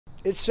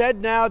It's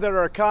said now that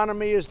our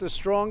economy is the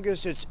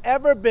strongest it's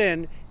ever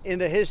been in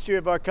the history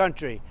of our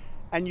country.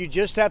 And you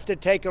just have to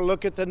take a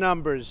look at the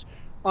numbers.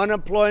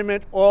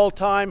 Unemployment,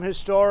 all-time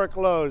historic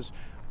lows.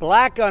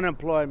 Black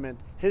unemployment,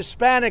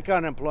 Hispanic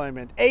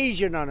unemployment,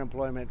 Asian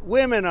unemployment,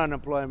 women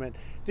unemployment.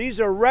 These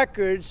are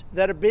records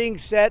that are being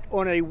set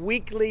on a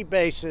weekly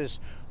basis.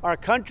 Our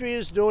country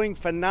is doing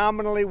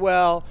phenomenally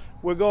well.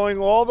 We're going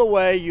all the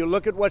way. You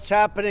look at what's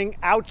happening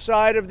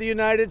outside of the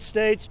United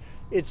States,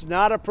 it's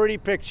not a pretty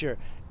picture.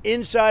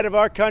 Inside of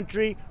our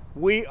country,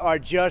 we are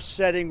just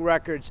setting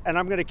records, and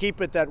I'm going to keep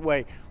it that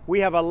way. We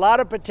have a lot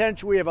of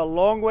potential. We have a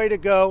long way to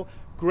go.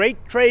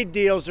 Great trade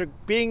deals are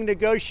being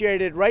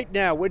negotiated right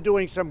now. We're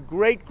doing some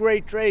great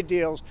trade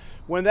deals.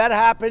 When that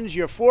happens,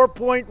 your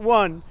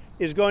 4.1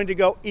 is going to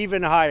go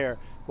even higher.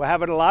 We're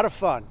having a lot of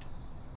fun.